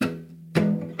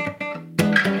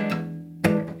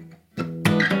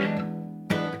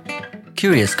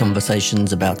Curious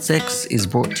Conversations About Sex is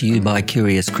brought to you by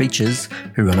Curious Creatures,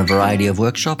 who run a variety of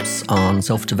workshops on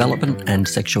self-development and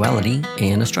sexuality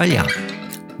in Australia.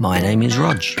 My name is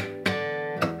Rog.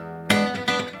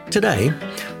 Today,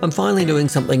 I'm finally doing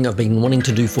something I've been wanting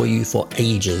to do for you for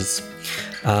ages.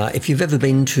 If you've ever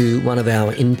been to one of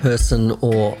our in-person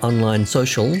or online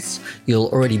socials, you'll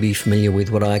already be familiar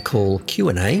with what I call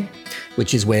Q&A,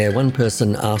 which is where one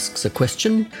person asks a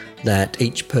question that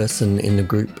each person in the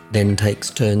group then takes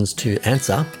turns to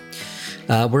answer.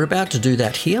 We're about to do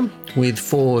that here with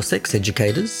 4 sex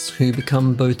educators who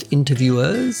become both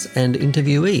interviewers and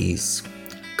interviewees.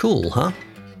 Cool, huh?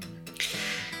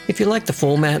 If you like the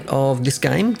format of this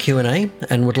game, Q&A,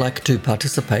 and would like to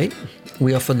participate,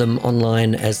 we offer them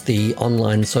online as the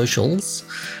online socials.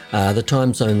 The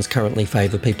time zones currently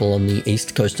favour people on the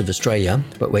east coast of Australia,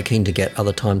 but we're keen to get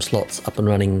other time slots up and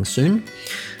running soon.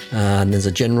 And there's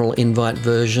a general invite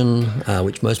version,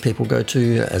 which most people go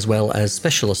to, as well as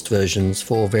specialist versions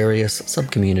for various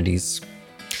sub-communities.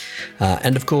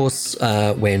 And of course,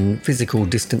 when physical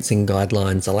distancing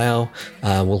guidelines allow,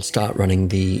 we'll start running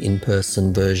the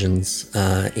in-person versions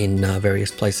in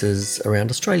various places around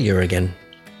Australia again.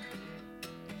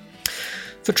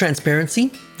 For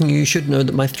transparency, you should know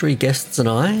that my 3 guests and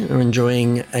I are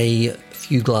enjoying a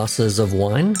few glasses of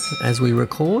wine as we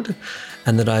record,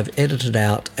 and that I've edited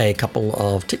out a couple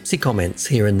of tipsy comments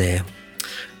here and there.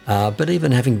 But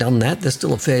even having done that, there's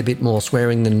still a fair bit more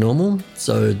swearing than normal.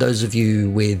 So those of you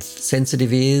with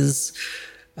sensitive ears,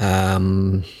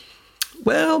 well,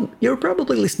 you're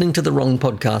probably listening to the wrong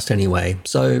podcast anyway.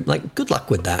 So, good luck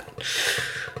with that.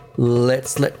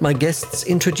 Let's let my guests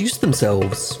introduce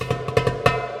themselves.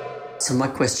 So my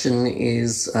question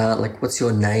is, what's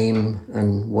your name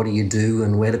and what do you do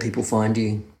and where do people find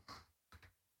you?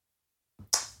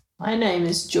 My name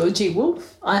is Georgie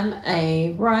Wolf. I'm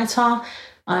a writer.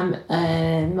 I'm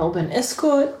a Melbourne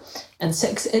escort and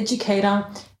sex educator.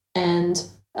 And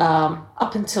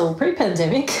up until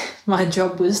pre-pandemic, my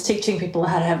job was teaching people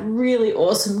how to have really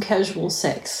awesome casual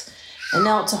sex. And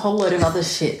now it's a whole load of other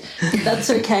shit. That's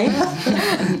okay.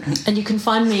 And you can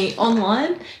find me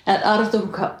online at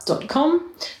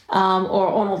artofthehookup.com or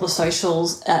on all the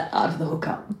socials at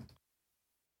artofthehookup.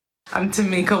 I'm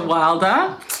Tamika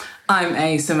Wilder. I'm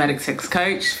a somatic sex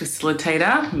coach,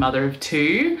 facilitator, mother of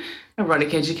 2,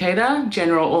 erotic educator,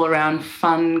 general all-around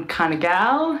fun kind of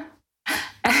gal.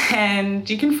 And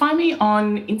you can find me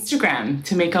on Instagram,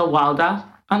 Tamika Wilder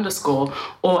 _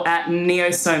 or at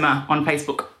Neosoma on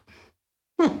Facebook.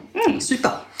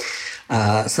 Super.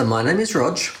 So my name is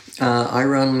Rog. I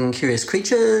run Curious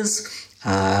Creatures.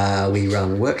 We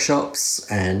run workshops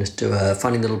and do a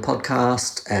funny little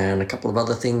podcast and a couple of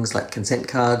other things like consent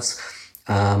cards.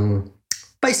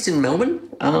 Based in Melbourne,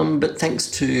 but thanks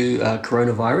to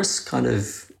coronavirus kind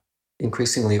of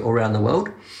increasingly all around the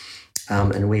world.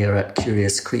 And we are at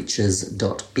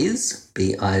curiouscreatures.biz,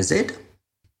 B-I-Z.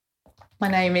 My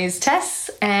name is Tess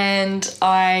and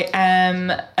I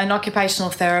am an occupational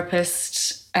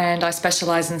therapist and I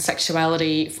specialise in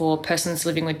sexuality for persons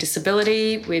living with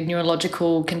disability, with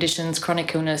neurological conditions,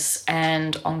 chronic illness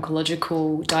and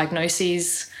oncological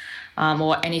diagnoses,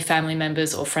 or any family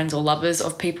members or friends or lovers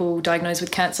of people diagnosed with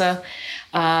cancer.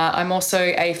 I'm also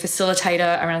a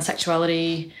facilitator around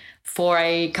sexuality for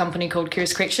a company called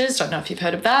Curious Creatures. Don't know if you've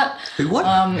heard of that. Who, what?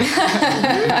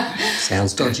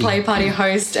 Sounds dodgy. Play party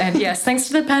host. And yes, thanks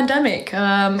to the pandemic,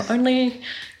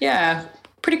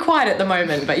 pretty quiet at the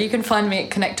moment, but you can find me at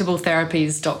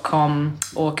connectabletherapies.com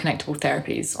or Connectable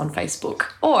Therapies on Facebook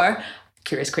or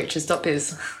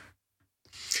curiouscreatures.biz.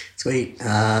 Sweet.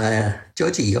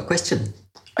 Georgie, your question.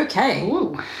 Okay.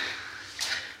 Ooh.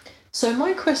 So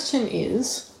my question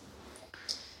is,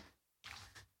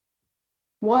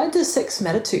 why does sex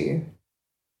matter to you?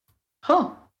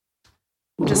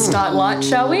 Just start light,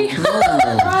 shall we?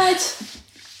 Right.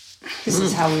 This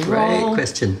is how we roll. Great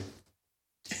question.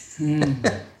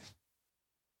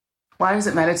 Why does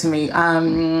it matter to me?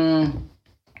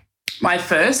 My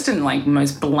first and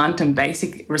most blunt and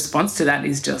basic response to that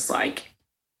is just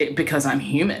because I'm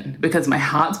human, because my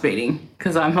heart's beating,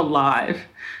 because I'm alive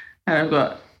and I've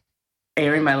got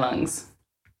air in my lungs,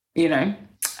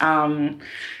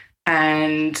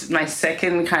 And my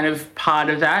second kind of part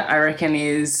of that, I reckon,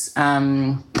 is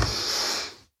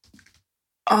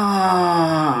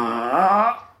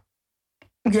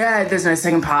there's no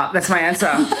second part. That's my answer.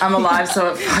 I'm alive,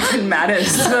 so it fucking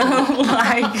matters.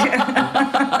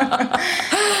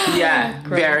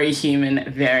 Very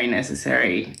human, very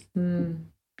necessary,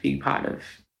 big part of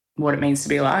what it means to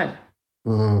be alive.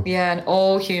 Mm. Yeah, and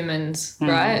all humans,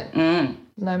 right? No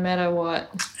matter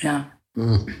what. Yeah.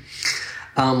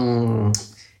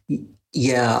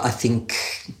 Yeah, I think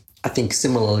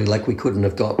similarly, like we couldn't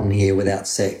have gotten here without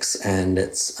sex, and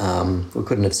it's we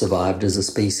couldn't have survived as a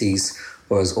species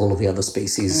or as all of the other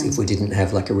species if we didn't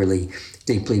have like a really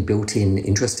deeply built-in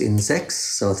interest in sex.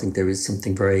 So I think there is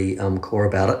something very core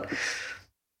about it.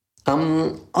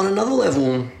 On another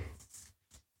level,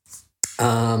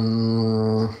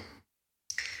 I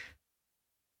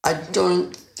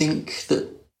don't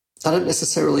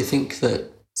necessarily think that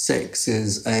sex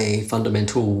is a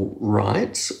fundamental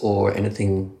right or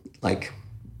anything like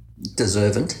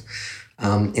deserving.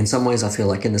 In some ways, I feel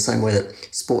like in the same way that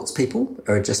sports people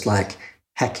are just like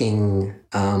hacking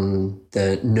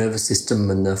the nervous system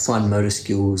and the fine motor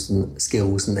skills and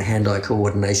the hand-eye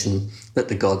coordination that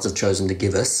the gods have chosen to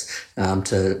give us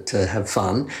to have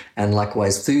fun. And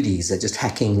likewise, foodies are just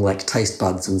hacking like taste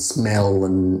buds and smell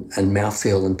and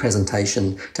mouthfeel and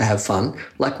presentation to have fun.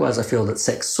 Likewise, I feel that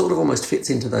sex sort of almost fits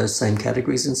into those same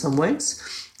categories in some ways.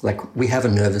 Like we have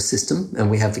a nervous system and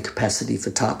we have the capacity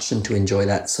for touch and to enjoy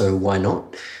that, so why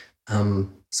not?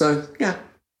 So yeah,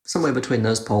 somewhere between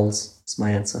those poles is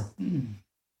my answer.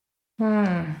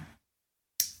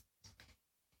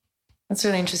 That's a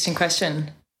really interesting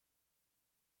question,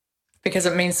 because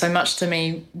it means so much to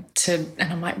me and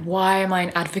I'm like, why am I an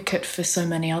advocate for so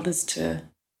many others to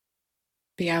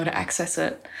be able to access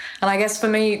it? And I guess for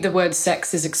me, the word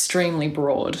sex is extremely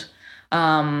broad.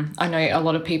 I know a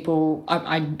lot of people,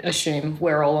 I assume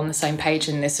we're all on the same page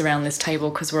in this around this table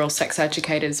because we're all sex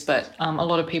educators, but a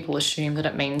lot of people assume that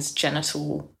it means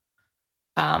genital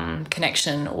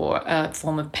connection or a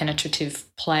form of penetrative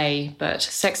play. But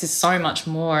sex is so much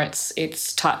more.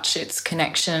 It's touch, it's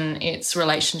connection, it's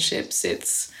relationships,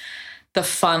 it's the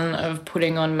fun of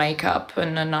putting on makeup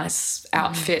and a nice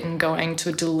outfit and going to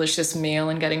a delicious meal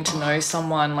and getting to know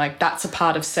someone. Like that's a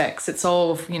part of sex. It's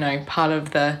all, part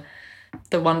of the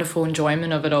wonderful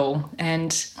enjoyment of it all.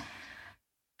 And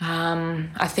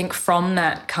I think from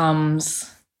that comes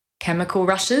chemical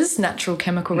rushes, natural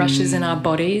chemical rushes in our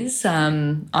bodies.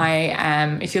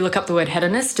 If you look up the word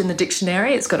hedonist in the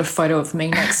dictionary, it's got a photo of me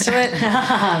next to it.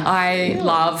 I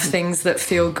love things that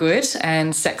feel good,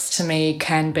 and sex to me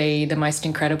can be the most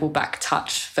incredible back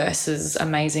touch versus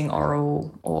amazing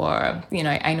oral or,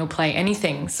 anal play,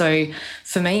 anything. So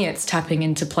for me, it's tapping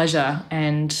into pleasure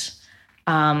and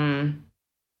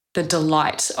the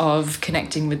delight of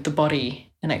connecting with the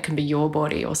body, and it can be your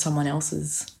body or someone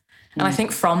else's. And I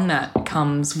think from that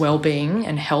comes well-being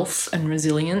and health and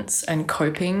resilience and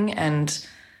coping and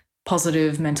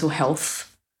positive mental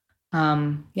health.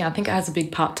 I think it has a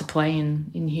big part to play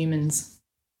in humans.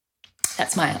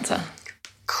 That's my answer.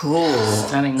 Cool.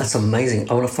 Stunning. That's amazing.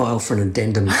 I want to file for an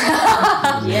addendum.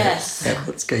 Yes. Yeah,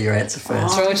 let's go your answer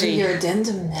first. Georgie. Your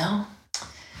addendum now.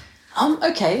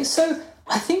 Okay, so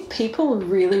I think people are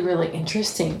really, really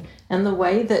interesting, and the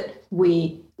way that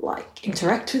we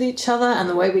interact with each other and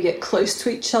the way we get close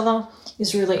to each other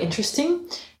is really interesting,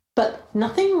 but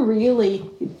nothing really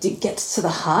gets to the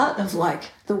heart of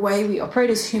the way we operate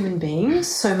as human beings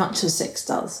so much as sex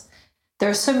does. There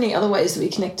are so many other ways that we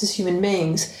connect as human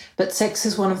beings, but sex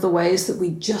is one of the ways that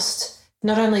we just,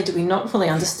 not only do we not fully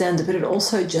understand it, but it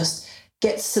also just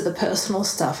gets to the personal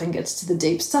stuff and gets to the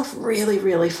deep stuff really,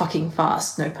 really fucking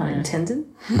fast, no pun intended.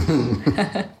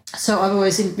 So I've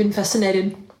always been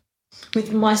fascinated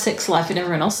with my sex life and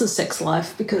everyone else's sex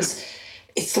life, because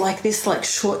it's like this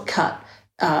shortcut,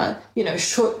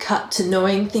 shortcut to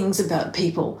knowing things about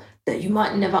people that you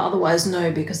might never otherwise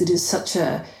know, because it is such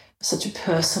a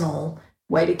personal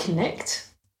way to connect,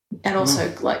 and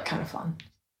also kind of fun.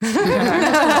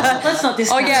 Let's not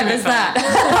discuss. Oh yeah, there's that.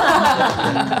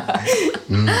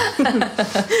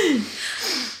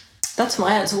 That's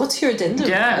my answer. What's your addendum?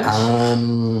 Yeah.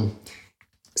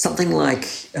 Something like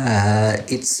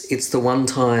it's the one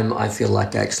time I feel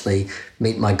like I actually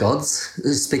meet my gods,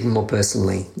 speaking more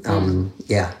personally.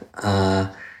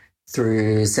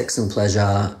 Through sex and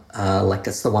pleasure,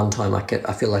 that's the one time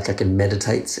I feel like I can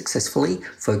meditate successfully,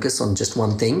 focus on just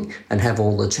one thing and have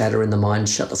all the chatter in the mind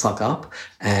shut the fuck up,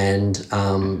 and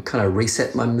kind of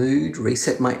reset my mood,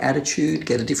 reset my attitude,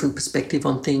 get a different perspective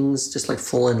on things, just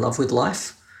fall in love with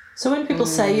life. So when people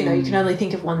say, you can only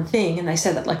think of one thing, and they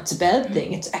say that it's a bad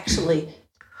thing, it's actually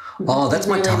that's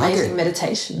my target. Amazing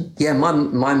meditation. Yeah,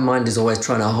 my mind is always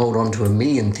trying to hold on to a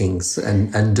million things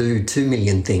and do 2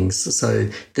 million things. So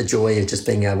the joy of just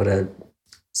being able to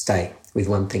stay with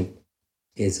one thing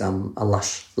is a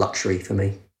lush luxury for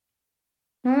me.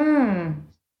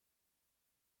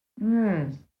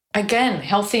 Again,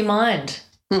 healthy mind.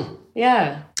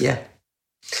 Yeah. Yeah.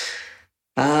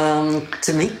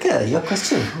 Tamika, your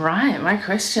question. Right, my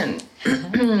question.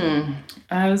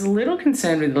 I was a little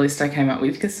concerned with the list I came up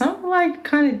with, because some like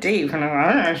kind of deep. And I'm like,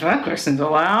 I don't know if that question's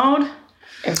allowed.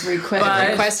 Every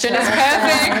But- Question is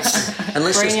perfect.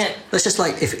 And Bring it. let's just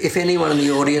like, if anyone in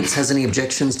the audience has any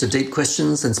objections to deep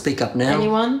questions, then speak up now.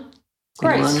 Anyone?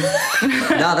 Great. Anyone?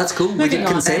 No, that's cool. We get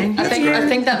consent. I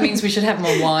think that means we should have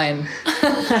more wine.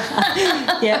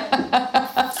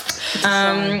 Yeah.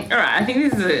 All right, I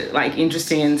think this is a like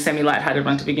interesting and semi-lighthearted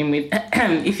one to begin with.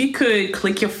 If you could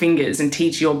click your fingers and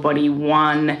teach your body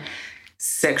one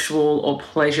sexual or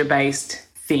pleasure-based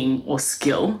thing or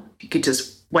skill, if you could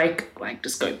just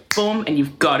just go boom and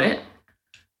you've got it,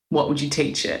 what would you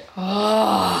teach it?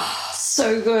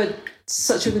 So good.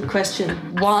 Such a good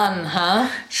question. One, huh?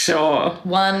 Sure.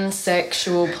 One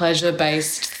sexual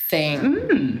pleasure-based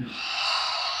thing.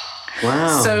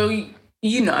 Wow. So,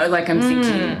 like I'm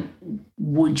thinking,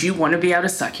 would you want to be able to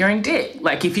suck your own dick?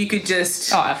 Like if you could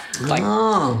just,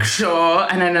 Oh. sure.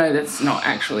 And I know that's not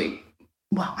actually,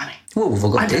 well, I mean, Well, we've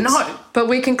all got I don't dicks. know. But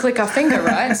we can click our finger,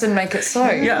 right, and make it so.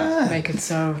 Yeah. Make it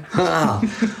so.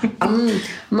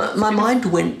 My mind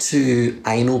went to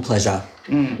anal pleasure.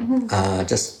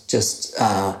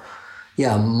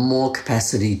 More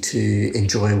capacity to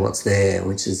enjoy what's there,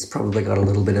 which has probably got a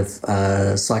little bit of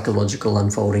psychological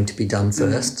unfolding to be done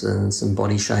first, and some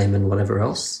body shame and whatever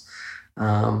else.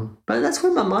 But that's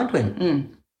where my mind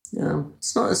went.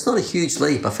 It's not a huge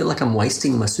leap. I feel like I'm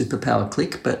wasting my superpower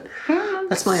click, but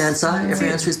that's my answer. Every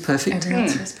answer is perfect. Every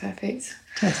answer is perfect.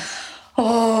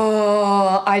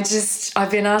 Oh,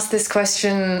 I've been asked this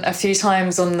question a few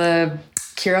times on the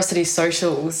Curiosity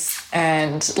socials,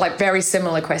 and like very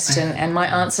similar question, and my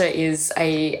answer is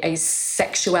a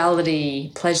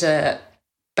sexuality pleasure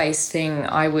based thing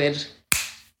I would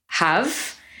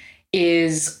have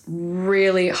is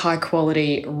really high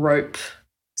quality rope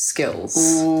skills.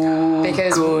 Ooh,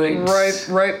 because good.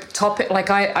 rope topic, like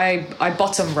I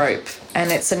bottom rope,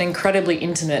 and it's an incredibly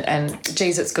intimate and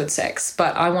geez, it's good sex,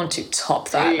 but I want to top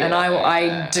that. And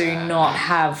I do not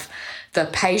have the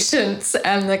patience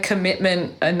and the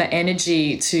commitment and the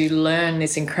energy to learn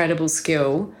this incredible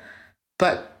skill,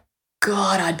 but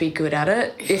God, I'd be good at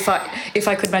it if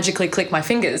I could magically click my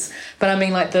fingers. But I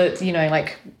mean, like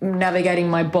like navigating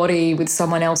my body with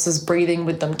someone else's breathing,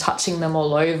 with them touching them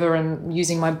all over, and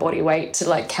using my body weight to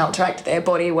like counteract their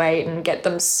body weight and get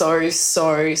them so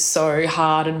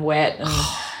hard and wet, and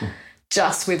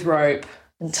just with rope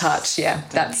and touch. Yeah,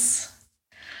 that's.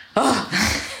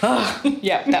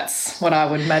 Yeah, that's what I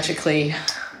would magically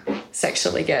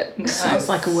sexually get. Sounds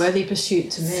like a worthy pursuit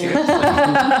to me.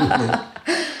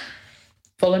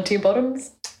 Volunteer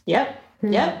bottoms? Yep.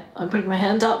 I'm putting my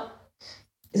hand up.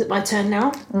 Is it my turn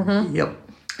now? Yep.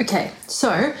 Okay,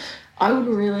 so I would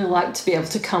really like to be able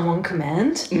to come on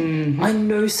command. I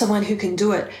know someone who can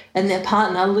do it, and their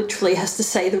partner literally has to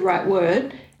say the right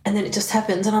word, and then it just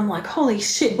happens, and I'm like, holy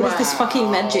shit, what is this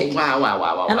fucking magic?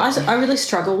 Wow. And I really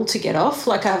struggle to get off.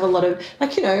 Like, I have a lot of, I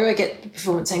get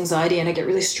performance anxiety and I get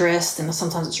really stressed, and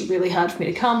sometimes it's really hard for me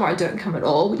to come, or I don't come at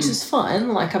all, which is fine.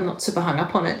 Like, I'm not super hung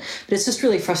up on it. But it's just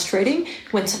really frustrating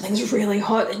when something's really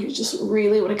hot and you just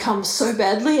really want to come so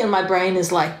badly, and my brain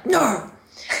is like, no.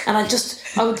 And I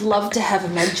would love to have a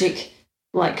magic,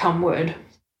 like, come word.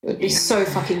 It would be so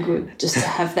fucking good just to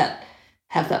have that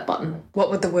button.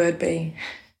 What would the word be?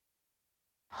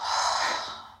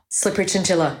 Slippery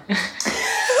chinchilla.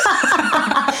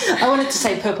 I wanted to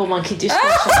say purple monkey dishwasher.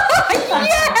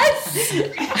 Yes!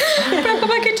 Purple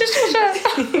monkey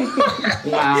dishwasher.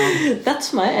 Wow.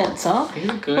 That's my answer. These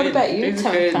are good. What about you, These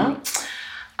are good.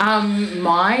 Tamika?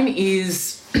 Mine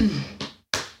is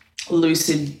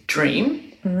lucid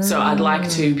dream. So I'd like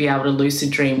to be able to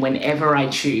lucid dream whenever I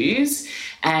choose,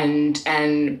 and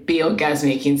be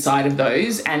orgasmic inside of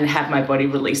those, and have my body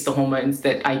release the hormones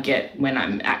that I get when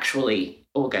I'm actually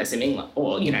orgasming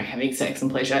or, having sex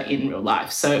and pleasure in real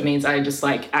life. So it means I just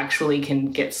like actually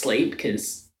can get sleep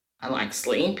because I like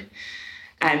sleep.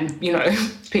 And,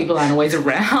 people aren't always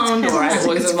around, or I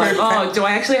always am like, oh, do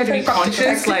I actually have to be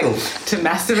conscious, like, to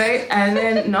masturbate? And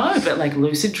then, no, but like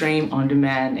lucid dream on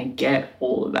demand and get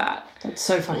all of that. That's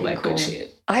so All fucking that cool. good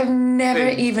shit. I've never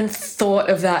Boom. even thought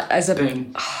of that as a...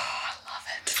 Boom.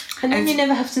 And then you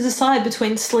never have to decide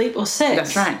between sleep or sex.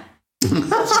 That's right.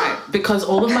 That's right. Because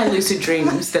all of my lucid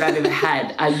dreams that I've ever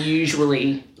had are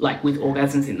usually like with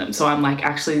orgasms in them. So I'm like,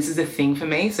 actually, this is a thing for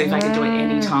me. So if I could do it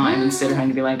any time instead of having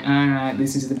to be like, all right,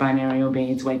 listen to the binaural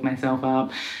beats, wake myself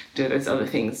up, do those other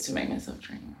things to make myself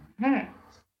dream. There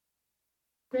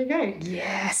you go.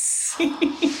 Yes.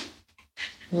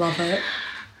 Love it.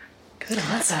 Good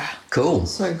answer. Cool.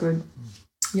 So good.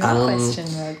 Your question,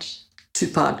 Reg.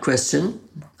 Two-part question.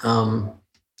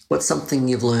 What's something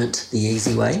you've learnt the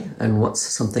easy way, and what's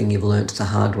something you've learnt the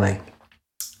hard way?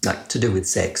 like to do with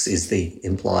sex is the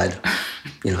implied,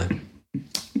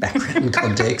 background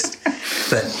context.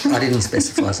 But I didn't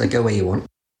specify, so go where you want.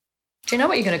 Do you know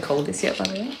what you're going to call this yet, by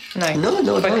the way? No, I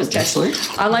don't, actually.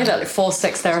 I like that 4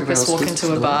 sex therapists walk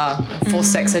into a bar, 4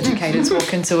 sex educators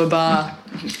walk into a bar.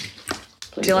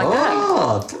 Do you like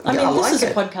that? I mean, like this is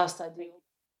it. a podcast I do.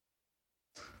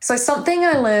 So something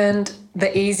I learned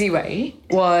the easy way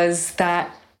was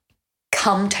that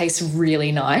cum tastes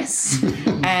really nice.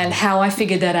 And how I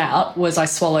figured that out was I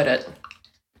swallowed it.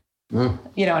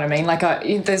 You know what I mean? Like,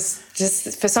 there's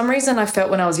just, for some reason, I felt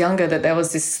when I was younger that there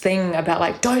was this thing about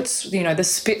like, don't, the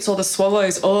spits or the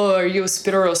swallows. Oh, are you a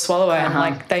spitter or a swallower? And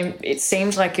like, it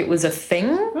seemed like it was a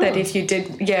thing that if you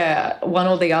did, one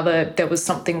or the other, there was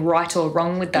something right or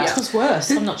wrong with that. Which was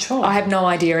worse? I'm not sure. I have no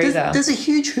idea either. There's a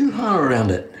huge hoo-ha around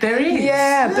it. There is.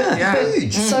 Yeah, but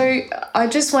Huge. so I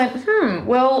just went,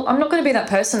 well, I'm not going to be that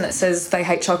person that says they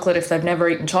hate chocolate if they've never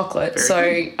eaten chocolate.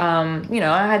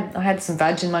 I had some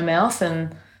vag in my mouth and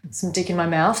some dick in my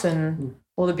mouth and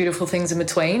all the beautiful things in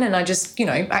between, and I just,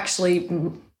 actually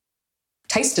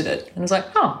tasted it and was like,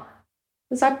 oh,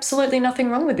 there's absolutely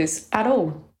nothing wrong with this at all.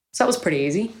 So that was pretty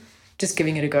easy, just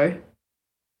giving it a go.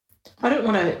 I don't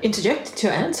want to interject to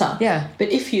your answer. Yeah. But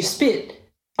if you spit,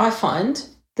 I find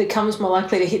that cum's more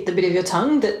likely to hit the bit of your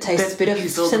tongue that tastes bitter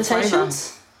absorbs the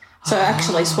sensations. So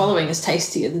actually swallowing is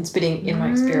tastier than spitting in my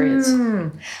experience.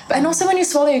 And also when you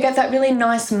swallow, you get that really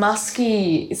nice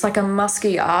musky, it's like a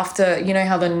musky after, you know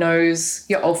how the nose,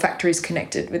 your olfactory is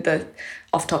connected with the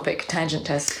off-topic tangent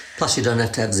test. Plus you don't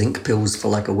have to have zinc pills for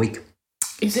like a week.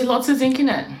 Is there lots of zinc in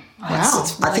it? Wow.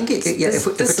 I think if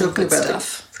we're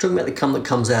talking about the cum that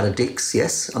comes out of dicks,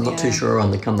 yes. I'm not too sure on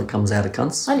the cum that comes out of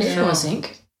cunts. I knew it was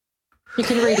zinc. You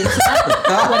can read into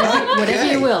that. whatever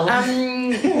you will.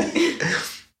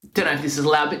 Don't know if this is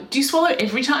allowed, but do you swallow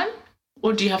every time?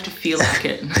 Or do you have to feel like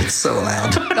it? It's so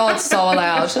loud. Oh, it's so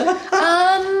loud.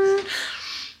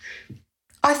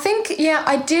 I think,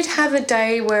 I did have a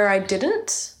day where I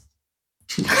didn't.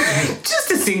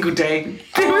 Just a single day.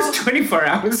 There was 24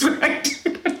 hours where I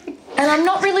didn't. And I'm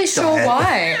not really sure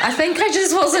why. I think I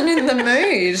just wasn't in the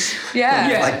mood.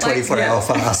 Yeah. Like 24-hour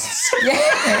fasts. Yeah.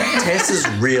 Tess is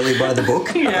really by the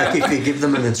book. Yeah. Like if you give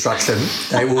them an instruction,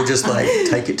 they will just like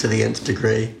take it to the nth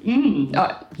degree.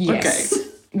 Yes. Okay.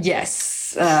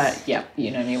 Yes.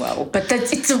 You know me well. But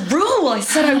it's a rule. I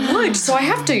said I would, so I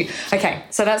have to. Okay,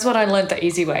 so that's what I learned the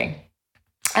easy way.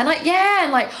 And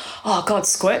oh God,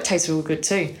 squirt tastes real good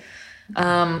too.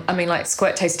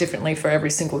 Squirt tastes differently for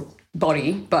every single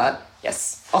body, but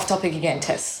yes, off topic again,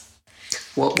 Tess.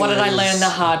 What did I learn the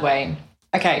hard way?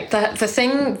 Okay, the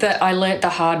thing that I learned the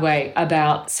hard way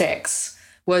about sex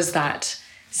was that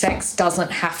sex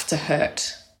doesn't have to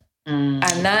hurt. And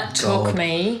that took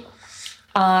me,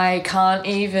 I can't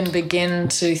even begin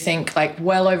to think, like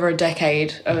well over a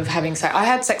decade of having sex. I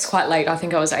had sex quite late. I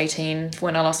think I was 18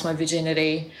 when I lost my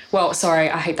virginity. Well, sorry,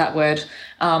 I hate that word.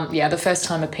 The first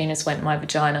time a penis went in my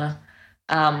vagina,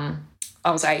 I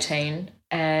was 18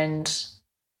 and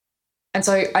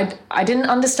so I didn't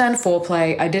understand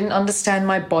foreplay. I didn't understand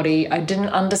my body. I didn't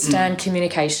understand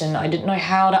communication. I didn't know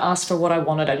how to ask for what I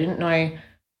wanted. I didn't know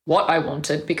what I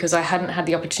wanted because I hadn't had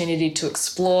the opportunity to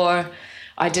explore.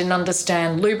 I didn't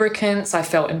understand lubricants. I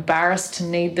felt embarrassed to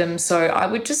need them. So I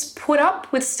would just put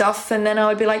up with stuff and then I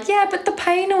would be like, yeah, but the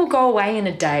pain will go away in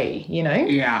a day,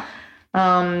 Yeah.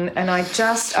 And I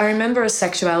remember a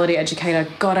sexuality educator,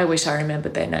 God, I wish I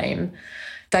remembered their name.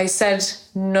 They said,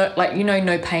 no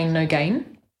pain, no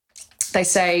gain. They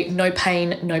say no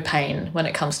pain when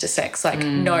it comes to sex,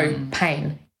 no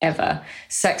pain ever.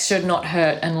 Sex should not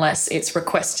hurt unless it's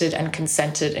requested and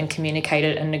consented and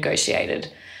communicated and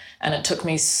negotiated. And it took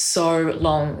me so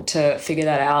long to figure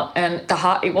that out. And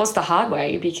it was the hard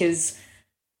way because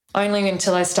only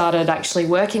until I started actually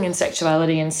working in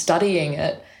sexuality and studying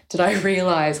it did I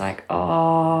realise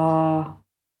wow,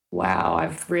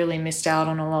 I've really missed out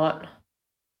on a lot.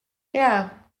 Yeah.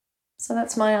 So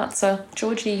that's my answer.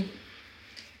 Georgie.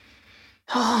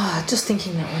 Just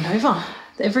thinking that one over.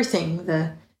 Everything,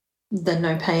 the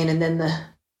no pain and then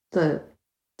the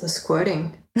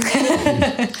squirting.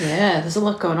 Yeah, there's a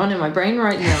lot going on in my brain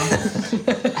right now.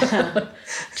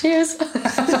 Cheers.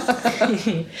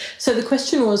 So the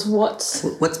question was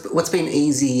what's been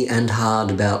easy and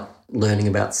hard about learning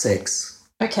about sex?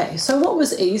 Okay, so what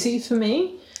was easy for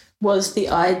me was the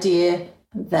idea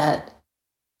that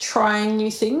trying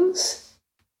new things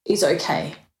is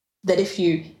okay. That if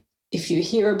you if you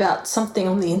hear about something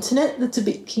on the internet that's a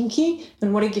bit kinky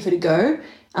and want to give it a go,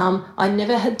 I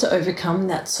never had to overcome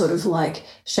that sort of like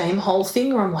shame hole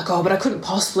thing where I'm like, oh, but I couldn't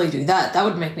possibly do that. That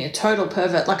would make me a total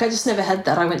pervert. Like I just never had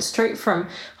that. I went straight from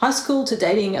high school to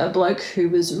dating a bloke who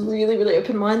was really, really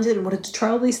open-minded and wanted to try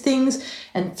all these things,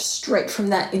 and straight from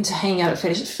that into hanging out at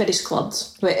fetish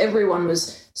clubs where everyone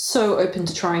was so open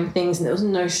to trying things and there was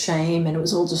no shame and it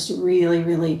was all just really,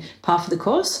 really par for the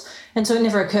course. And so it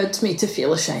never occurred to me to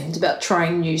feel ashamed about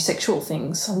trying new sexual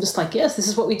things. I'm just like, yes, this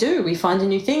is what we do. We find a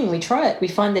new thing, we try it. We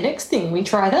find the next thing, we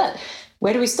try that.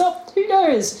 Where do we stop? Who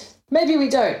knows? Maybe we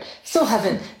don't. Still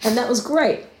haven't. And that was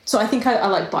great. So I think I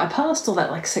like bypassed all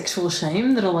that like sexual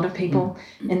shame that a lot of people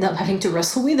end up having to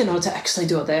wrestle with in order to actually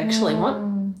do what they actually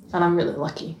want. And I'm really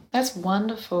lucky. That's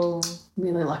wonderful.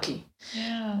 Really lucky.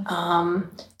 Yeah.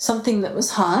 Something that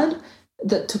was hard,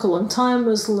 that took a long time,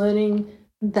 was learning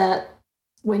that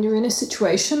when you're in a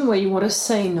situation where you want to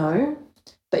say no,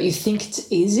 but you think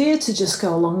it's easier to just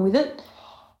go along with it,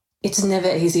 it's never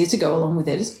easier to go along with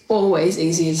it. It's always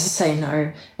easier to say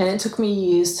no. And it took me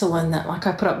years to learn that. Like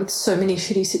I put up with so many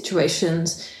shitty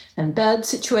situations and bad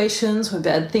situations where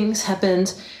bad things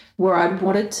happened, where I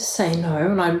wanted to say no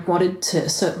and I wanted to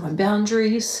assert my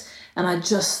boundaries, and I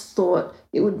just thought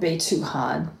it would be too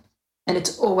hard. And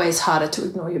it's always harder to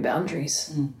ignore your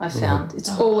boundaries, I found. It's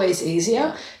always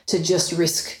easier to just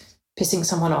risk pissing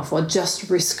someone off or just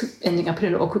risk ending up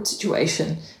in an awkward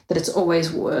situation, that it's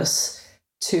always worse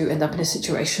to end up in a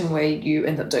situation where you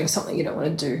end up doing something you don't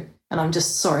want to do. And I'm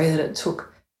just sorry that it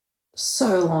took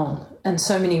so long and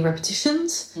so many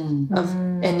repetitions of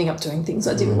ending up doing things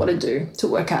I didn't want to do to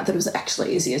work out that it was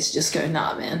actually easier to just go,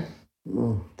 nah, man,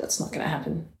 that's not going to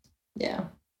happen. Yeah.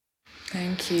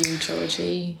 Thank you,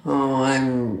 Georgie. Oh,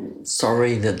 I'm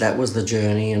sorry that was the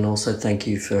journey, and also thank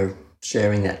you for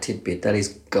sharing that tidbit. That is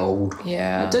gold.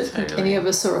 Yeah. I don't think any of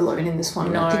us are alone in this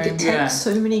one. No, I think it takes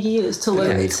so many years to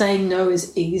learn that saying no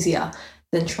is easier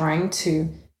than trying to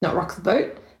not rock the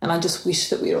boat, and I just wish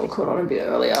that we'd all caught on a bit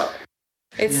earlier.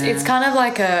 It's kind of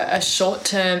like a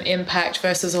short-term impact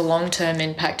versus a long-term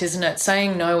impact, isn't it?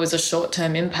 Saying no is a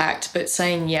short-term impact, but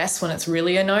saying yes when it's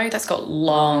really a no, that's got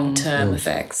long-term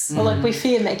effects. Well, like we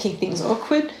fear making things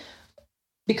awkward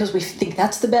because we think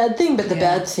that's the bad thing, but the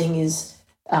bad thing is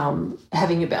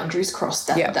having your boundaries crossed.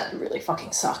 That really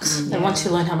fucking sucks. And once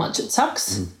you learn how much it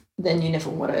sucks, then you never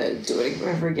want to do it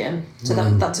ever again. So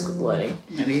that's a good learning.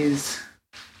 It is.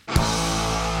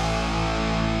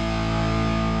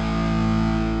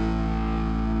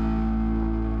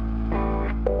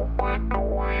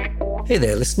 Hey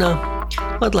there, listener.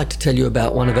 I'd like to tell you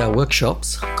about one of our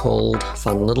workshops called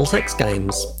Fun Little Sex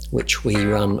Games, which we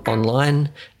run online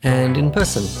and in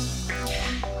person.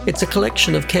 It's a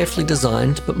collection of carefully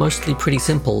designed but mostly pretty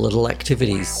simple little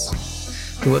activities.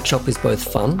 The workshop is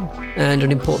both fun and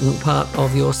an important part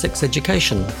of your sex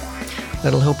education.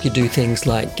 It'll help you do things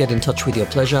like get in touch with your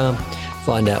pleasure,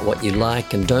 find out what you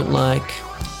like and don't like,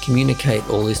 communicate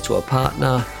all this to a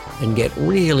partner, and get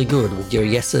really good with your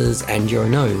yeses and your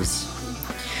nos.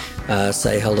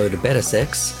 Say hello to better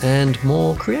sex and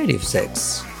more creative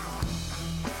sex.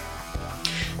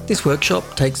 This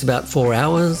workshop takes about 4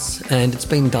 hours and it's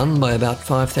been done by about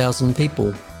 5,000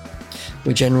 people.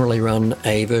 We generally run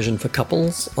a version for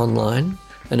couples online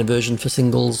and a version for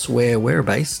singles where we're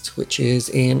based, which is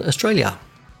in Australia.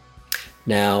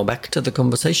 Now back to the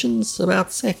conversations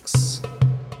about sex.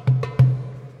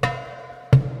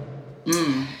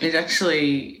 It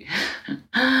actually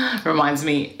reminds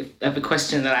me of a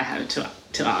question that I had to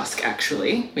ask,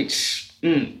 actually, which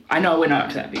I know we're not up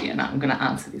to that bit yet, and I'm going to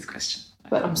answer this question.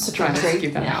 But I'm super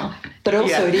intrigued now. But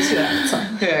also it is your answer.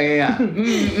 Yeah.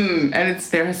 And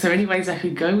there are so many ways I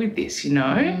could go with this, you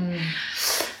know.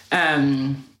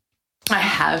 I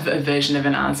have a version of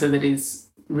an answer that is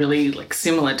really like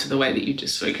similar to the way that you've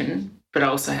just spoken, but I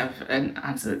also have an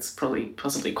answer that's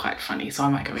possibly quite funny, so I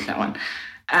might go with that one.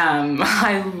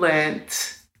 I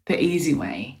learnt the easy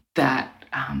way that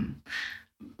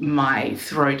my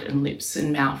throat and lips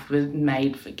and mouth were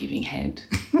made for giving head.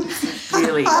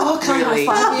 Really, really.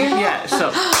 Yeah,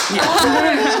 sure.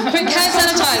 Yeah. Quick hand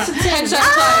sanitize.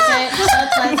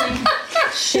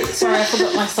 Shit, sorry, I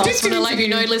forgot myself. Just want to let you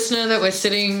know, listener, that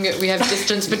we have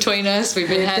distance between us. We've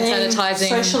been hand sanitizing.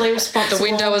 Socially responsible. The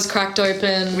window was cracked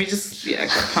open. We just, got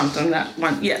pumped on that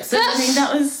one. Yeah, so I mean,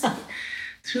 that was...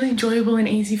 It's really enjoyable and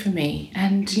easy for me,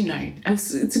 and you know,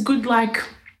 it's a good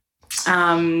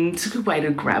it's a good way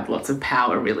to grab lots of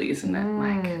power, really, isn't it?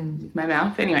 Like with my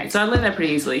mouth. Anyway, so I learned that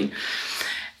pretty easily,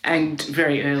 and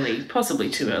very early, possibly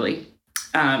too early.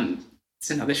 It's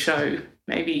another show,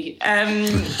 maybe.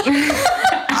 And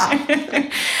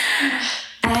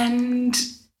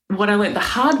what I learned the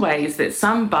hard way is that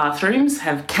some bathrooms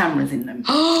have cameras in them.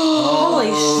 Holy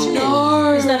shit.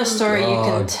 no. Is that a story you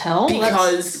can tell?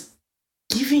 Because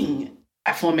giving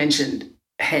aforementioned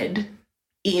head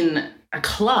in a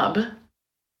club,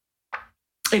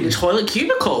 in a toilet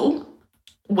cubicle,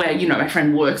 where, you know, my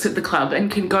friend works at the club and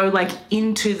can go, like,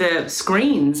 into the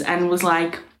screens and was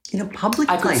like, In a public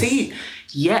I place. could see you.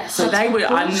 Yeah, so That's they were,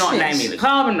 I'm not bullshit. naming the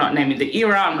club, I'm not naming the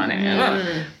era, I'm not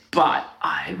naming but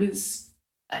I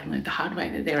learned the hard way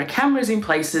that there are cameras in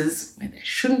places where there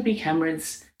shouldn't be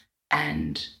cameras,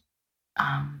 and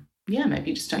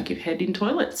maybe just don't give head in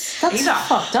toilets That's either.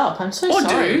 fucked up. I'm so Or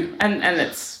sorry. do, and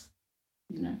it's,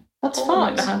 you know, That's I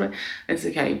learned the fucked. hard way. It's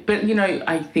okay. But, you know,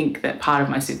 I think that part of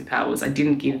my superpower was I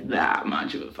didn't give that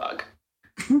much of a fuck.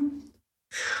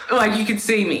 Like, you could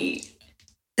see me.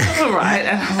 All right.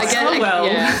 And I'm like, Again, oh, well.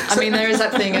 yeah. I mean, there is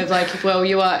that thing of like, well,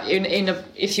 you are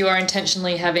if you are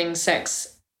intentionally having sex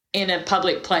in a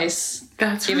public place,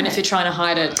 That's even right. if you're trying to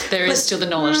hide it, there is still the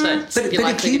knowledge that but you're a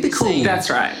likely to be cubicle. seen. That's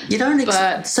right. You don't.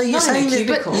 But So you're not in a saying that.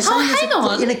 cubicle. You're saying hang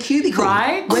on. in a cubicle,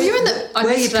 Right? Oh, you're in the. I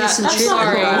where you missed that. piss and That's shit and not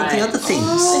all right. the other things.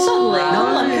 It's not legal.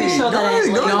 No, I'm pretty sure that ain't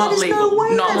legal. no, Not there's legal. no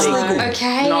way Not that's legal. legal.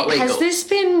 Okay, Not legal. has this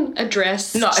been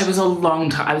addressed? No, it was a long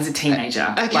time. I was a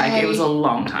teenager. Okay. Like, it was a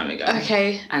long time ago.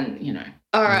 Okay, And, you know,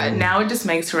 all right. now it just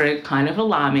makes for a kind of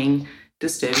alarming,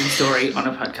 disturbing story on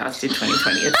a podcast in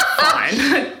 2020. It's fine.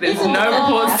 There's no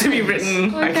reports to be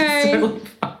written. Like, Okay. it's totally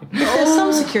fine. If there's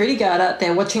some security guard out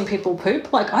there watching people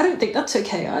poop, like, I don't think that's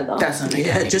okay either. That's not okay.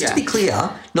 Yeah, just to be clear,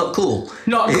 not cool.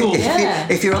 Not cool. Yeah.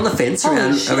 If you're on the fence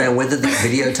Holy shit. around whether the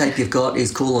videotape you've got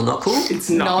is cool or not cool, It's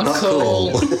not. Not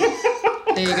cool. cool.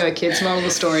 There you go, kids. Moral of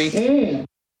the story. The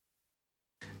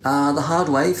hard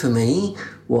way for me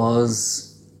was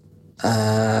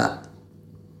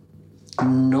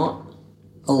not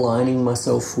aligning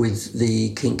myself with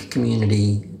the kink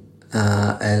community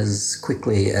as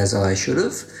quickly as I should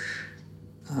have,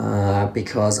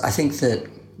 because I think that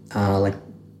like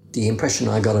the impression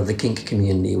I got of the kink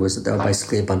community was that they were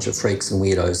basically a bunch of freaks and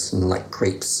weirdos and like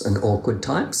creeps and awkward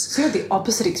types. So you had the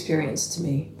opposite experience to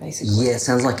me, basically. Yeah,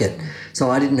 sounds like it.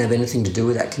 So I didn't have anything to do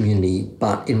with that community,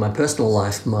 but in my personal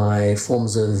life, my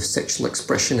forms of sexual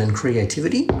expression and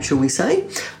creativity, shall we say,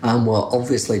 were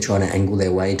obviously trying to angle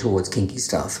their way towards kinky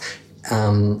stuff.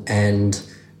 And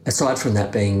aside from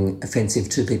that being offensive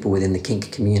to people within the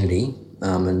kink community,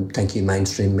 and thank you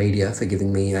mainstream media for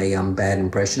giving me a bad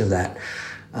impression of that,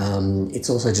 it's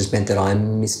also just meant that I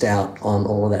missed out on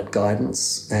all of that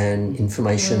guidance and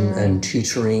information and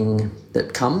tutoring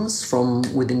that comes from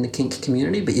within the kink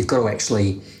community. But you've got to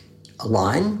actually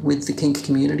align with the kink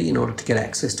community in order to get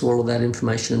access to all of that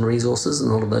information and resources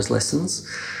and all of those lessons.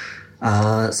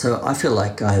 So I feel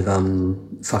like I've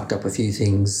fucked up a few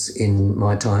things in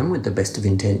my time with the best of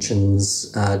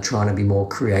intentions, trying to be more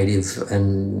creative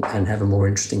and have a more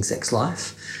interesting sex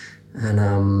life. And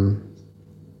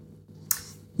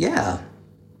yeah.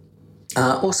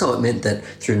 Also, it meant that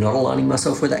through not aligning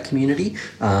myself with that community,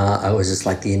 I was just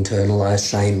like the internalized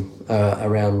shame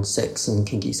around sex and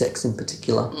kinky sex in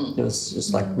particular. It was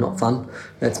just like not fun.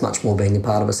 It's much more being a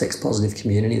part of a sex positive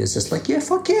community that's just like, yeah,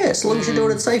 fuck yeah, as long as you're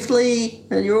doing it safely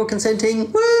and you're all consenting,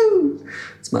 woo!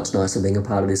 It's much nicer being a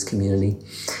part of this community.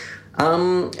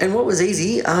 And what was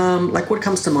easy, like what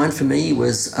comes to mind for me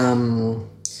was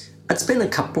I'd spent a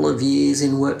couple of years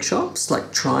in workshops,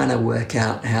 like trying to work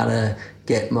out how to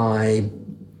get my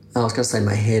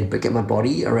head, but get my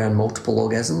body around multiple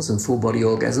orgasms and full body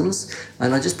orgasms.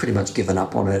 And I just pretty much given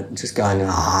up on it, just going,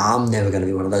 I'm never going to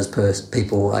be one of those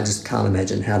people. I just can't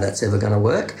imagine how that's ever going to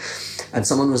work. And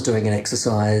someone was doing an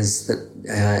exercise that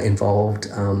involved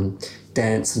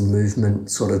dance and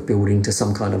movement sort of building to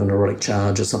some kind of an erotic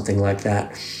charge or something like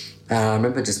that. I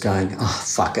remember just going, oh,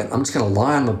 fuck it. I'm just going to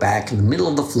lie on my back in the middle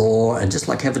of the floor and just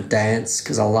like have a dance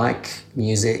because I like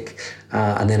music.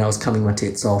 And then I was coming my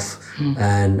tits off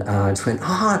and I just went,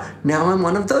 now I'm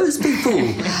one of those people.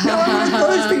 Now I'm one of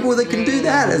those people that can do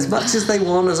that as much as they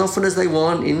want, as often as they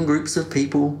want in groups of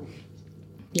people.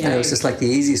 Yeah, and it was just like the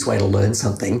easiest way to learn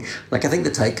something. Like I think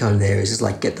the take home there is just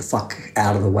like get the fuck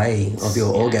out of the way of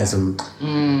your orgasm.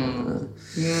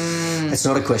 It's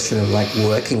not a question of like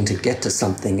working to get to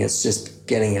something. It's just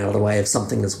getting out of the way of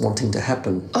something that's wanting to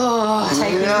happen. I'm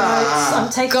taking notes. I'm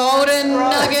taking Golden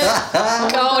notes.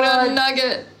 nugget. Golden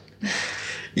nugget.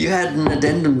 You had an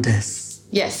addendum test.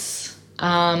 Yes.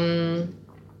 In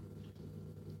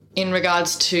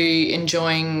regards to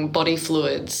enjoying body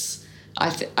fluids,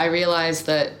 I realised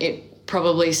that it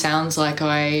probably sounds like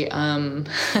it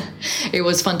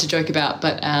was fun to joke about,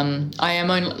 but I'm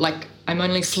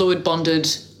only fluid bonded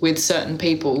with certain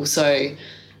people, so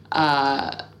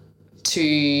to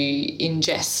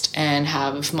ingest and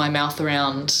have my mouth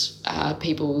around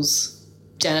people's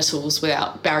genitals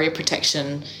without barrier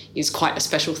protection is quite a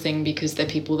special thing because they're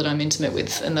people that I'm intimate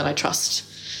with and that I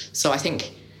trust. So I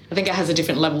think it has a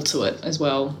different level to it as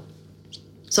well.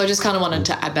 So I just kind of wanted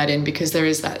to add that in because there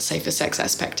is that safer sex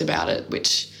aspect about it,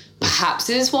 which perhaps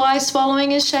is why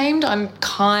swallowing is shamed. I'm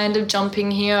kind of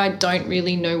jumping here. I don't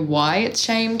really know why it's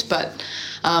shamed, but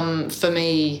for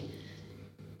me,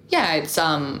 yeah,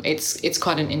 it's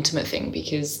quite an intimate thing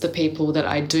because the people that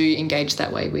I do engage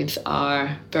that way with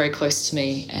are very close to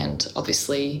me and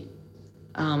obviously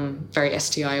very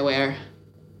STI aware.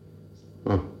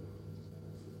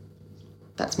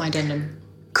 That's my addendum.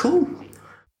 Cool.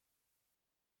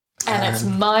 And it's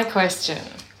my question.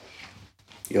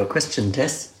 Your question,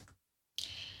 Tess.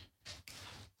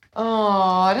 Oh,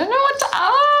 I don't know what to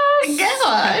ask.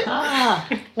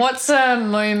 What's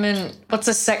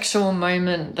a sexual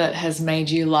moment that has made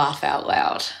you laugh out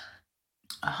loud?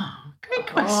 Oh, great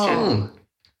question.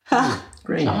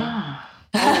 Great.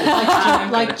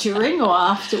 Like during or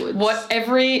afterwards? What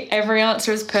every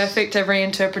answer is perfect, every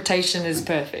interpretation is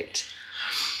perfect.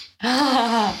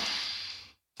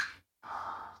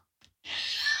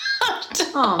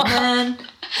 Oh, man.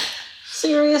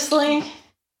 Seriously?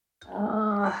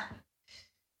 Oh,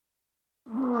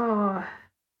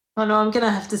 no, I'm going to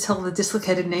have to tell the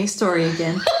dislocated knee story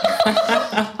again.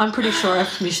 I'm pretty sure I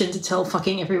have permission to tell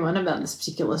fucking everyone about this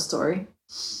particular story.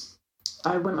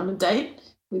 I went on a date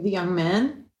with a young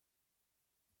man.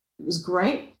 It was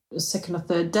great. It was second or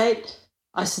third date.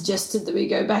 I suggested that we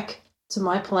go back to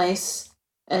my place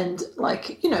and,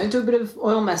 do a bit of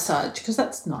oil massage because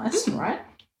that's nice, right?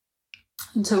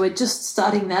 And so we're just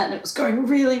starting that and it was going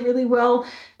really, really well.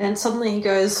 And suddenly he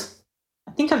goes,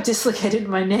 I think I've dislocated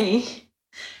my knee.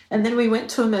 And then we went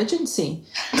to emergency.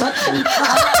 But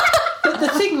the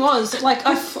thing was,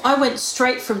 I went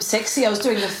straight from sexy. I was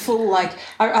doing the full,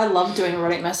 I love doing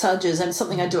erotic massages and it's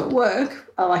something I do at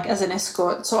work, as an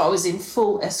escort. So I was in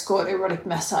full escort erotic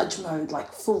massage mode,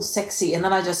 full sexy. And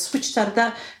then I just switched out of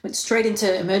that, went straight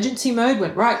into emergency mode,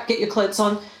 went, right, get your clothes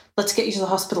on, let's get you to the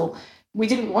hospital. We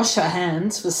didn't wash our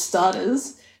hands, for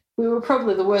starters. We were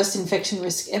probably the worst infection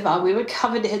risk ever. We were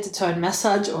covered head to toe in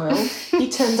massage oil. He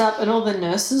turned up and all the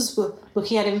nurses were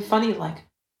looking at him funny, like,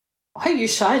 why are you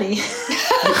shiny?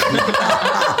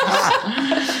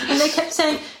 And they kept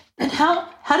saying, and how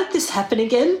did this happen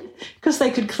again? Because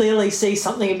they could clearly see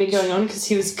something had been going on because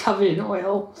he was covered in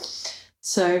oil.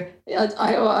 So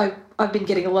I've been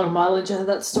getting a lot of mileage out of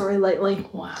that story lately.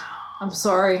 Wow. I'm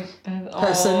sorry,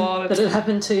 person that it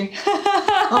happened to.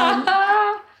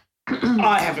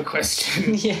 I have a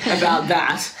question about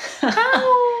that.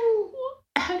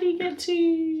 How do you get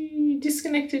to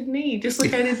dislocated knee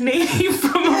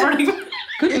from a running?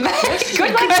 Good question.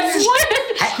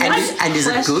 And is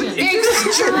it good? Is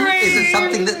it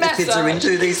something that the kids are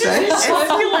into these days? So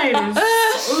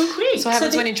what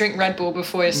happens when you drink Red Bull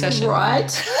before your session? Right.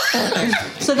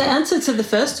 So the answer to the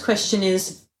first question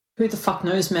is, who the fuck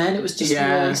knows, man? It was just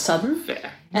really sudden.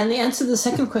 Fair. And the answer to the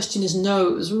second question is no,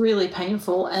 it was really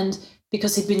painful. And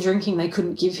because he'd been drinking, they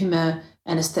couldn't give him a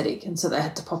anaesthetic. And so they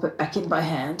had to pop it back in by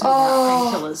hand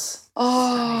without painkillers.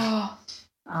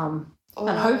 And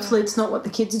hopefully it's not what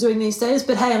the kids are doing these days.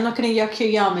 But, hey, I'm not going to yuck your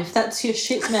yum. If that's your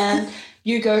shit, man,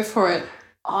 you go for it.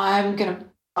 I'm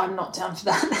not down for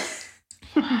that.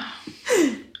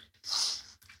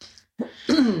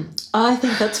 I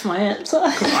think that's my answer.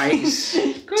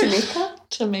 Great.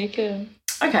 Tamika.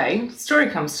 Okay, story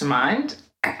comes to mind.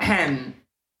 My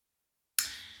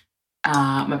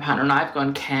partner and I have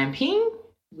gone camping.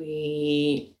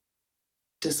 We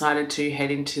decided to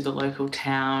head into the local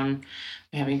town.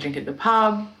 We're having a drink at the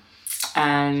pub,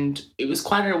 and it was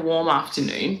quite a warm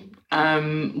afternoon.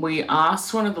 We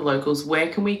asked one of the locals, where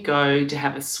can we go to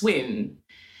have a swim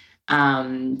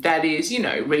that is,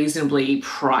 reasonably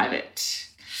private?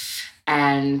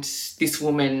 And this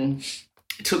woman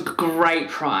took great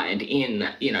pride in,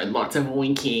 lots of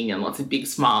winking and lots of big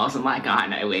smiles and I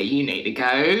know where you need to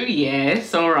go.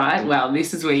 Yes, all right. Well,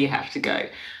 this is where you have to go.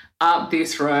 Up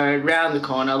this road, round the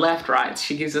corner, left, right.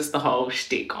 She gives us the whole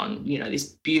shtick on, this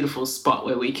beautiful spot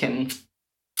where we can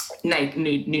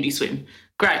nudie swim.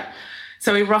 Great.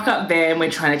 So we rock up there and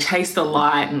we're trying to chase the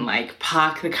light and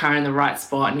park the car in the right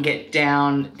spot and get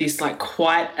down this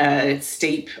quite a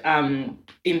steep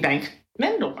embankment,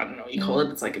 or I don't know what you call it.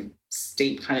 It's a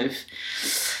steep kind of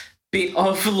bit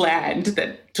of land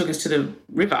that took us to the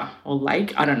river or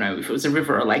lake. I don't know if it was a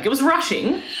river or a lake. It was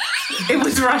rushing. It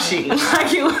was rushing.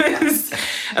 It was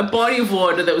a body of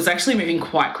water that was actually moving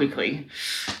quite quickly.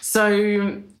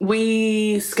 So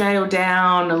we scaled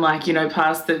down and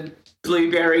past the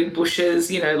blueberry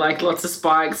bushes, like lots of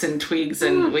spikes and twigs,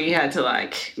 and we had to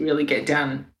like really get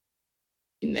down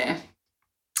in there.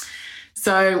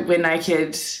 So we're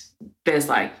naked. There's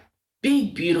like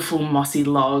big, beautiful mossy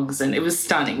logs, and it was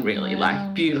stunning, really,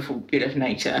 like beautiful bit of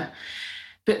nature.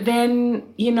 But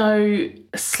then,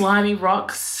 slimy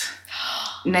rocks,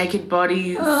 naked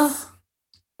bodies,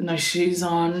 no shoes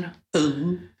on.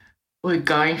 We're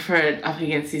going for it up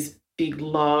against this big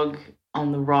log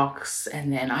on the rocks,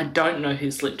 and then I don't know who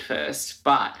slipped first,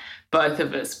 but both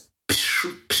of us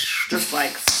just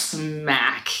like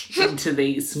smack into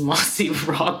these mossy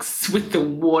rocks with the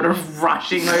water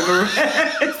rushing over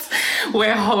us.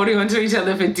 We're holding on to each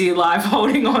other for dear life,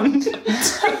 holding on to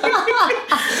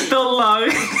the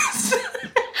logs.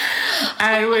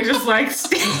 And we're just like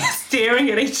staring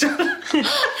at each other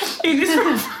in this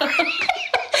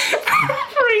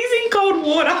freezing cold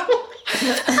water.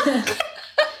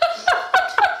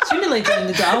 Really doing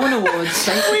the Darwin Awards.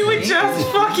 We were just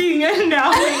fucking and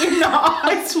now in the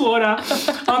ice water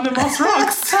on the moss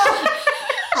rocks.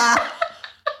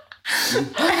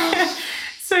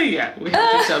 So yeah, we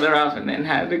helped each other up and then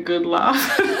had a good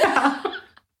laugh.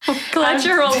 Glad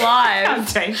you're alive. How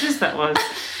dangerous that was.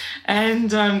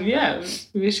 And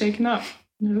we were shaken up.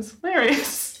 It was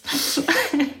hilarious.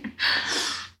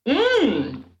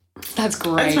 That's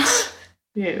great.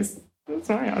 Yes. That's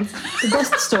my answer. The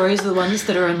best stories are the ones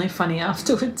that are only funny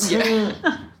afterwards. Yeah.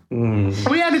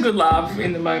 We had a good laugh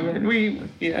in the moment. We,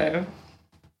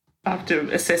 after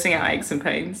assessing our aches and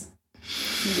pains.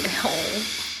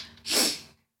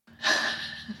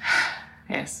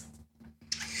 Yes.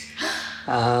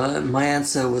 My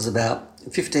answer was about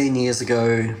 15 years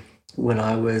ago when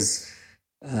I was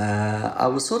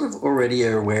sort of already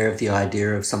aware of the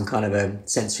idea of some kind of a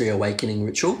sensory awakening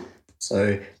ritual.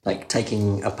 So like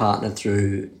taking a partner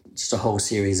through just a whole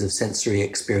series of sensory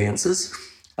experiences,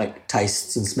 like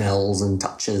tastes and smells and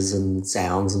touches and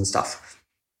sounds and stuff.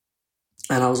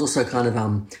 And I was also kind of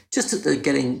just at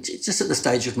the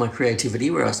stage of my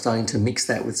creativity where I was starting to mix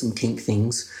that with some kink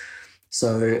things.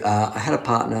 So I had a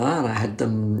partner and I had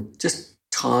them just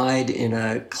tied in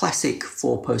a classic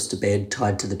 4-poster bed,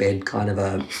 tied to the bed kind of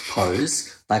a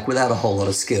pose, like without a whole lot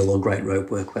of skill or great rope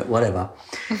work, whatever.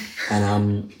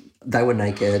 And they were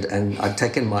naked and I'd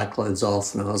taken my clothes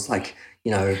off and I was like,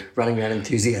 running around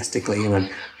enthusiastically,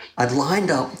 and I'd lined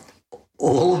up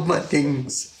all of my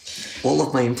things, all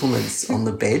of my implements on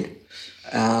the bed,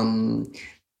 and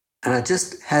I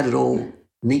just had it all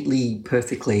neatly,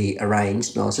 perfectly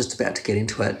arranged, and I was just about to get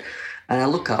into it, and I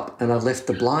look up and I've left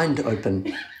the blind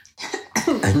open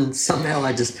and somehow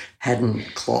I just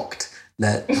hadn't clocked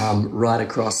that right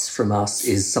across from us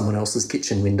is someone else's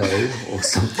kitchen window or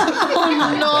something.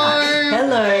 Oh, no.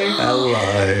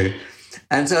 Hello.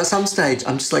 And so at some stage,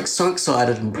 I'm just like so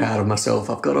excited and proud of myself.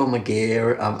 I've got all my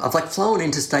gear. I've like flown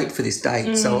interstate for this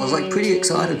date. So I was like pretty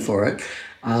excited for it.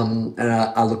 And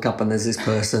I look up and there's this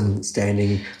person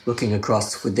standing, looking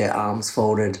across with their arms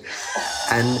folded.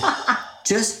 And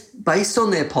just based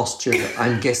on their posture,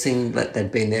 I'm guessing that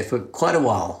they'd been there for quite a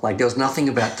while. Like there was nothing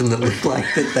about them that looked like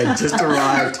that they'd just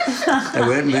arrived. They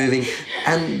weren't moving.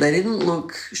 And they didn't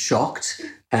look shocked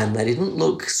and they didn't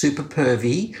look super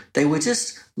pervy. They were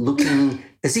just looking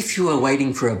as if you were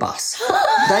waiting for a bus.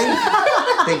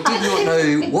 They did not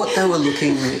know what they were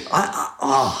looking.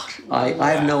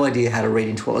 I have no idea how to read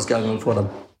into what was going on for them.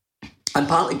 I'm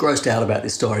partly grossed out about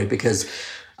this story because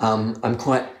I'm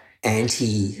quite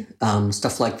anti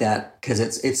stuff like that because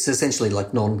it's essentially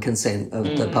like non-consent of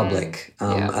the public.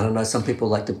 And I know some people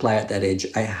like to play at that edge.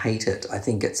 I hate it. I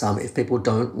think it's if people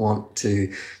don't want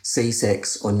to see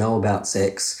sex or know about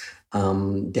sex,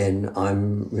 then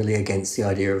I'm really against the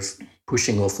idea of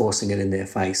pushing or forcing it in their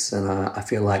face. And I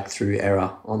feel like through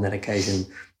error on that occasion,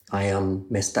 I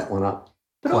messed that one up.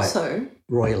 But also,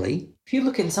 royally. If you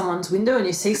look in someone's window and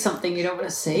you see something you don't want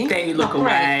to see, then you look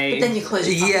away. But then you close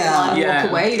your fucking eye and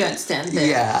walk away. You don't stand there.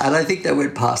 Yeah, and I think they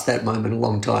went past that moment a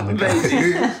long time ago.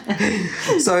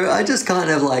 So I just kind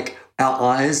of like our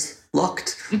eyes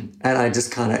locked, and I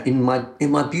just kind of in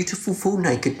my beautiful full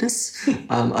nakedness,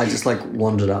 I just like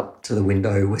wandered up to the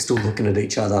window. We're still looking at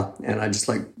each other, and I just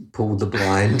like pulled the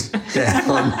blind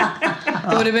down.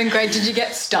 It would have been great. Did you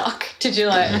get stuck? Did you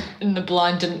and the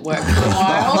blind didn't work for a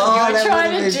while? You were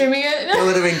trying to jimmy it. That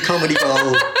would have been comedy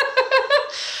gold.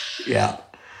 Yeah.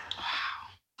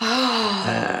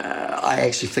 I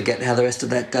actually forget how the rest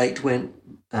of that date went,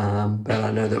 but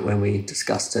I know that when we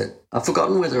discussed it, I've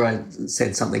forgotten whether I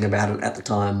said something about it at the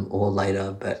time or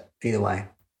later, but either way,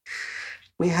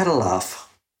 we had a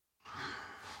laugh.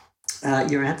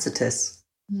 Your answer, Tess?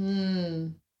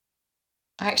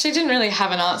 I actually didn't really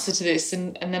have an answer to this,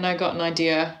 and then I got an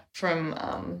idea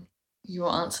from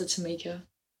your answer, Tamika.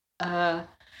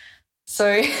 So,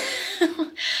 and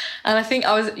I think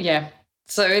I was, yeah.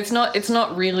 So it's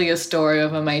not really a story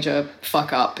of a major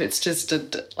fuck up. It's just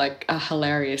a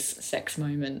hilarious sex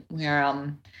moment where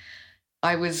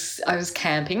I was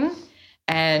camping,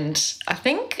 and I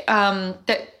think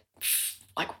that,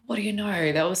 like, what do you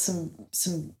know? There was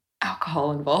some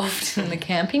alcohol involved in the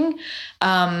camping.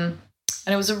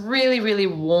 And it was a really, really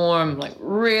warm, like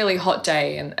really hot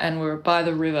day, and we were by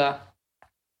the river.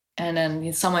 And then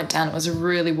the sun went down. It was a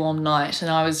really warm night, and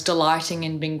I was delighting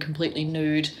in being completely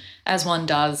nude, as one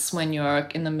does when you're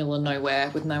in the middle of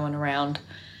nowhere with no one around.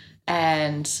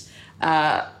 And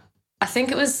I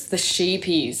think it was the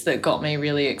sheepies that got me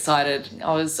really excited.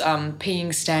 I was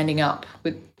peeing standing up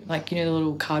with, like, you know, the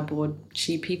little cardboard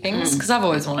sheepy things, because I've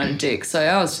always wanted a dick. So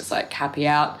I was just like happy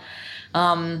out.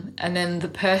 And then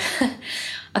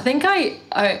I think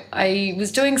I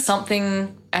was doing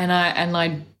something, and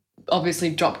I obviously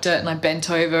dropped it, and I bent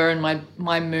over, and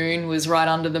my moon was right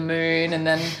under the moon, and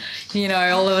then, you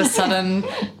know, all of a sudden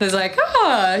there's like,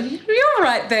 you're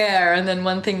right there, and then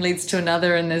one thing leads to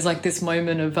another, and there's like this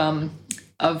moment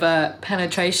of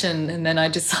penetration, and then I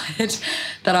decided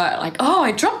that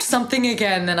I dropped something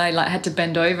again, and I had to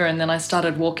bend over, and then I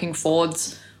started walking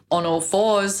forwards on all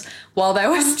fours while they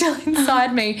were still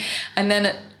inside me, and then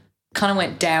it kind of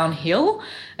went downhill,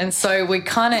 and so we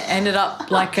kind of ended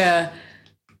up like I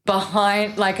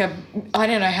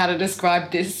don't know how to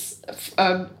describe this.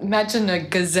 Imagine a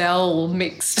gazelle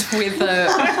mixed with a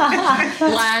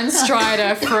land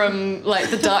strider from like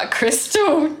the Dark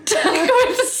Crystal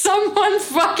with someone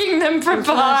fucking them from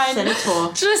behind,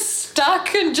 just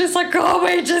stuck and just like, oh,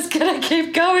 we're just gonna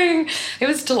keep going. It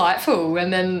was delightful,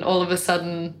 and then all of a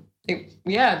sudden,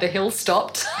 the hill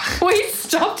stopped. We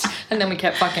stopped, and then we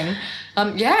kept fucking.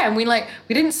 And we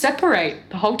didn't separate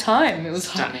the whole time. It was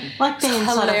stunning. Like being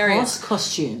inside a horse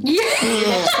costume. Yeah.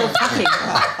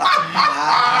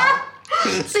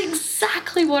 It's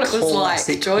exactly what it was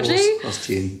like, Georgie. Horse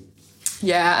costume.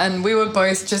 Yeah, and we were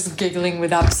both just giggling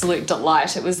with absolute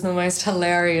delight. It was the most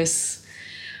hilarious,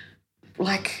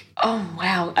 like, oh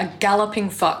wow, a galloping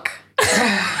fuck.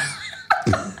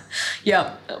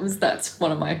 Yeah, that's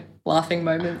one of my laughing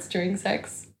moments during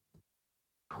sex.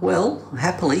 Well,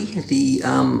 happily, the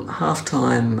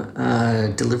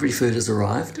halftime delivery food has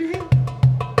arrived.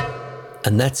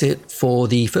 And that's it for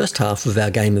the first half of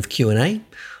our game of Q&A.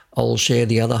 I'll share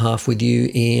the other half with you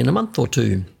in a month or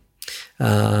two.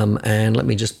 And let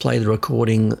me just play the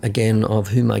recording again of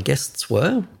who my guests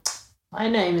were. My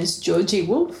name is Georgie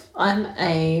Wolf. I'm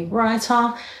a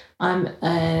writer. I'm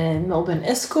a Melbourne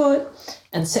escort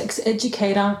and sex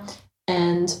educator,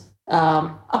 and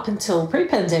up until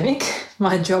pre-pandemic,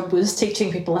 my job was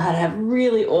teaching people how to have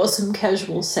really awesome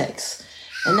casual sex.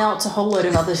 And now it's a whole load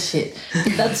of other shit.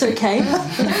 That's okay.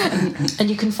 And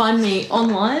you can find me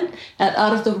online at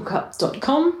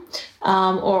artofthehookup.com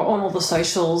or on all the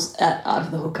socials at Art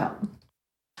of the Hookup.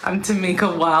 I'm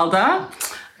Tamika Wilder.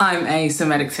 I'm a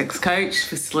somatic sex coach,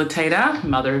 facilitator,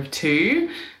 mother of two,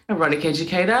 erotic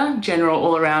educator, general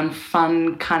all-around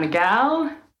fun kind of gal.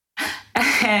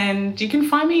 And you can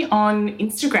find me on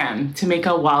Instagram,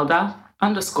 Tamika Wilder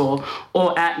 _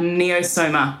 or at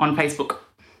Neosoma on Facebook.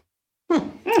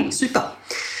 Super.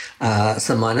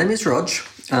 So my name is Rog.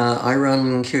 I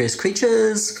run Curious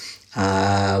Creatures.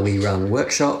 We run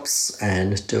workshops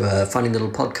and do a funny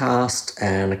little podcast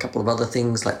and a couple of other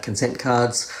things like consent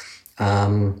cards.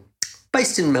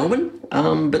 Based in Melbourne,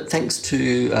 but thanks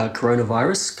to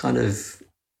coronavirus, kind of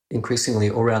increasingly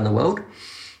all around the world.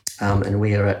 And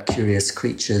we are at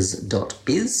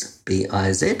curiouscreatures.biz,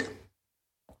 B-I-Z.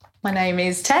 My name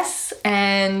is Tess,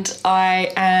 and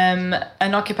I am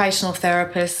an occupational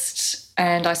therapist,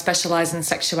 and I specialise in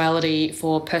sexuality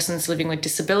for persons living with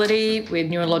disability, with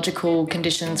neurological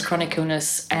conditions, chronic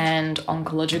illness, and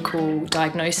oncological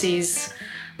diagnoses,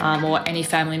 or any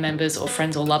family members or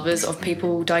friends or lovers of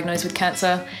people diagnosed with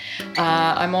cancer.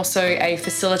 I'm also a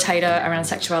facilitator around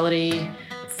sexuality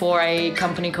for a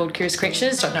company called Curious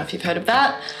Creatures. Don't know if you've heard of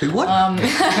that. Who, what?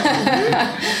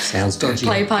 Sounds dodgy.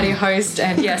 Play party host,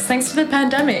 and yes, thanks to the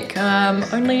pandemic.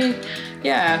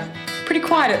 Pretty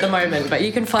quiet at the moment, but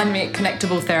you can find me at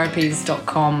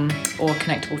connectabletherapies.com or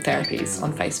Connectable Therapies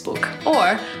on Facebook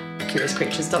or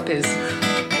curiouscreatures.biz.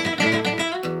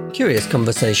 Curious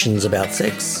Conversations About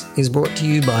Sex is brought to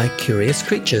you by Curious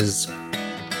Creatures.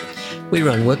 We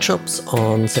run workshops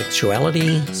on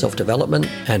sexuality, self-development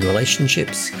and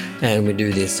relationships, and we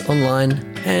do this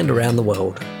online and around the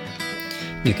world.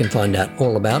 You can find out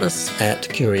all about us at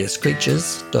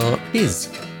curiouscreatures.biz,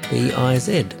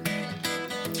 B-I-Z.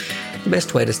 The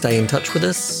best way to stay in touch with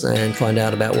us and find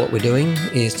out about what we're doing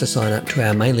is to sign up to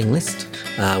our mailing list,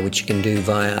 which you can do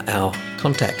via our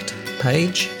contact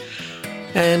page.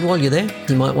 And while you're there,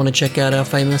 you might want to check out our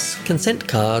famous consent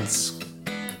cards.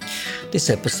 This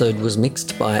episode was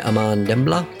mixed by Aman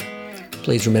Dembla.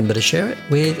 Please remember to share it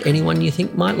with anyone you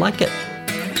think might like it.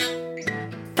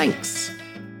 Thanks.